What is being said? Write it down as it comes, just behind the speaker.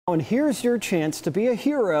And here's your chance to be a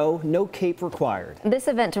hero, no cape required. This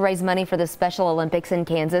event to raise money for the Special Olympics in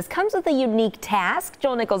Kansas comes with a unique task.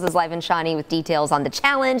 Joel Nichols is live in Shawnee with details on the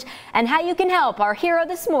challenge and how you can help our hero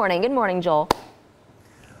this morning. Good morning, Joel.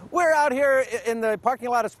 We're out here in the parking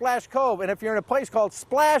lot of Splash Cove, and if you're in a place called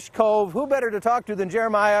Splash Cove, who better to talk to than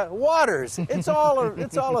Jeremiah Waters? It's all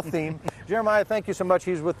a theme. Jeremiah, thank you so much.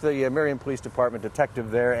 He's with the Marion Police Department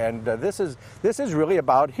detective there, and this is really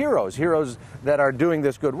about heroes that are doing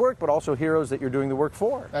this good work, but also heroes that you're doing the work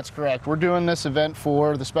for. That's correct. We're doing this event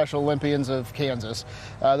for the Special Olympians of Kansas.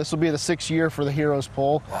 This will be the 6th year for the Heroes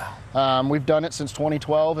Poll. Wow. We've done it since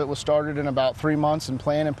 2012. It was started in about 3 months and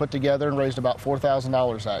planned and put together and raised about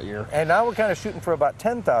 $4,000 that year. And now we're kind of shooting for about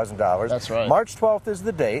 $10,000. That's right. March 12th is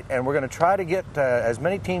the date, and we're going to try to get as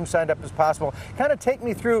many teams signed up as possible. Kind of take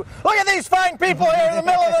me through, look at these fine people here in the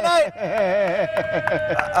middle of the night.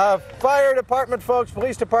 Fire department folks,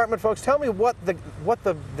 police department folks, tell me what the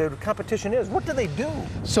competition is. What do they do?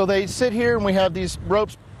 So they sit here and we have these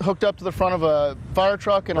ropes hooked up to the front of a fire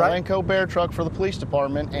truck and a Lenco Bear truck for the police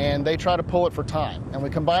department, and they try to pull it for time. And we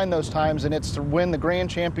combine those times, and it's to win the grand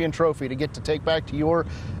champion trophy to get to take back to your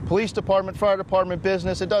police department, fire department,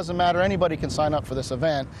 business. It doesn't matter. Anybody can sign up for this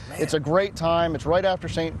event. Man. It's a great time. It's right after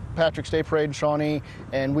St. Patrick's Day Parade in Shawnee,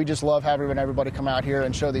 and we just love having everybody come out here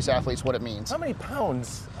and show these athletes what it means. How many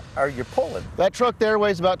pounds are you pulling? That truck there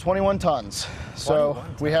weighs about 21 tons. So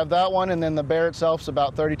we have that one, and then the Bear itself is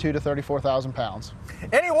about 32 to 34,000 pounds.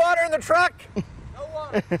 Any water in the truck? No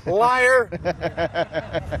water. Liar.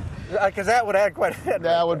 Because that would add quite a bit.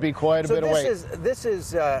 That would be quite a bit of weight. This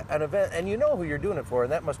is an event, and you know who you're doing it for,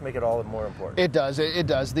 and that must make it all the more important. It does. It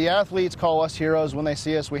does. The athletes call us heroes. When they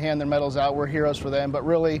see us, we hand their medals out. We're heroes for them, but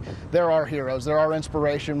really, they're our heroes. They're our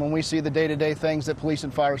inspiration. When we see the day-to-day things that police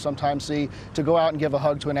and fire sometimes see, to go out and give a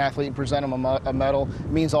hug to an athlete and present them a medal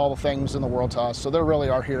means all the things in the world to us. So they're really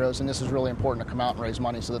our heroes, and this is really important to come out and raise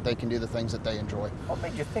money so that they can do the things that they enjoy. What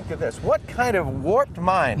made you think of this? What kind of warped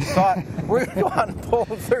mind thought we're going to go out and pull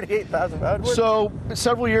 38,000 pounds? So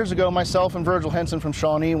several years ago, myself and Virgil Henson from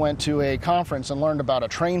Shawnee went to a conference and learned about a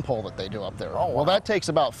train pull that they do up there. Oh, wow. Well, that takes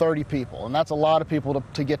about 30 people, and that's a lot of people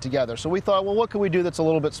to get together. So we thought, well, what can we do that's a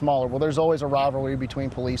little bit smaller? Well, there's always a rivalry between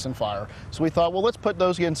police and fire. So we thought, well, let's put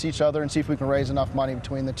those against each other and see if we can raise enough money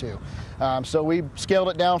between the two. So we scaled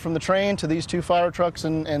it down from the train to these 2 fire trucks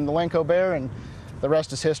and the Lenco Bear, and the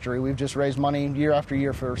rest is history. We've just raised money year after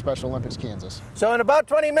year for Special Olympics Kansas. So in about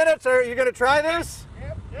 20 minutes, are you going to try this?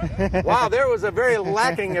 Yep. Wow, there was a very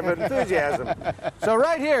lacking of enthusiasm. So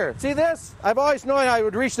right here, see this? I've always known I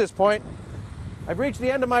would reach this point. I've reached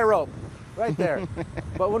the end of my rope, right there.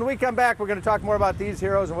 But when we come back, we're going to talk more about these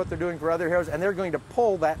heroes and what they're doing for other heroes, and they're going to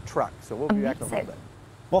pull that truck. So we'll be back in a little bit.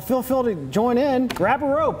 Well, feel free to join in. Grab a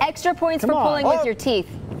rope. Extra points for pulling with your teeth.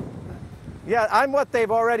 Yeah, I'm what they've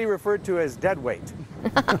already referred to as dead weight.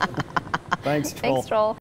 Thanks, Joel. Thanks, Joel.